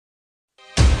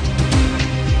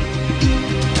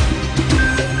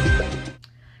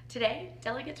Today,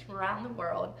 delegates from around the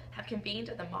world have convened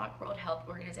at the Amwho World Health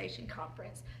Organization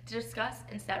conference to discuss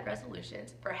and set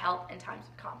resolutions for health in times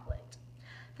of conflict.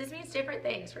 This means different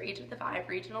things for each of the 5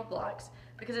 regional blocs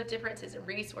because of differences in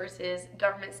resources,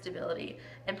 government stability,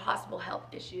 and possible health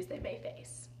issues they may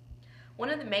face. One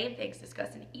of the main things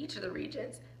discussed in each of the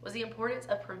regions was the importance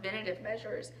of preventative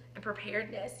measures and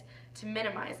preparedness to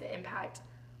minimize the impact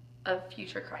of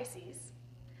future crises.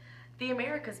 The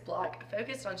Americas bloc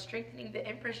focused on strengthening the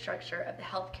infrastructure of the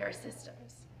healthcare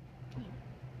systems.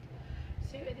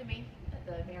 So the main thing that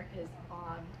the Americas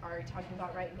are talking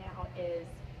about right now is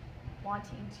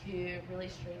wanting to really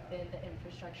strengthen the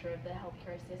infrastructure of the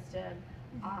healthcare system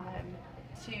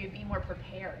to be more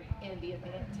prepared in the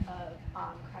event of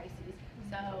crises.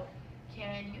 So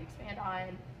can you expand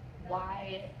on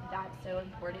why that's so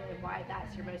important and why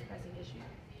that's your most pressing issue?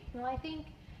 Well, I think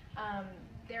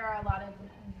there are a lot of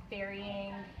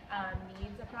varying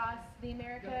needs across the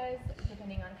Americas,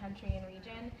 depending on country and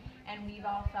region, and we've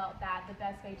all felt that the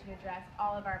best way to address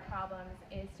all of our problems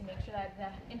is to make sure that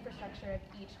the infrastructure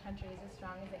of each country is as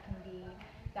strong as it can be.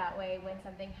 That way, when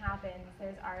something happens,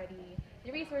 there's already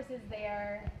the resources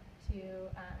there to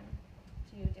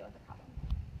deal with the problem.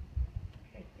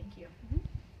 Great, thank you.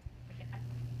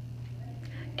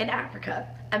 In Africa,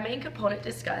 a main component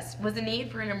discussed was the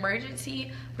need for an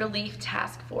emergency relief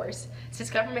task force, since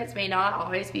governments may not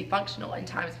always be functional in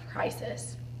times of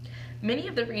crisis. Many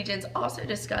of the regions also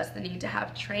discussed the need to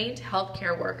have trained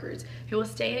healthcare workers who will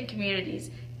stay in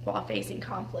communities while facing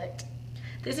conflict.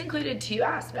 This included 2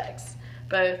 aspects,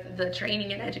 both the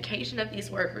training and education of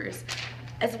these workers,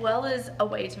 as well as a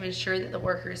way to ensure that the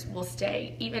workers will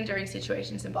stay even during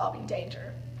situations involving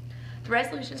danger. The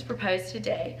resolutions proposed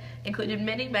today included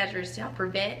many measures to help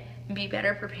prevent and be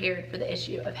better prepared for the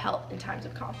issue of health in times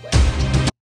of conflict.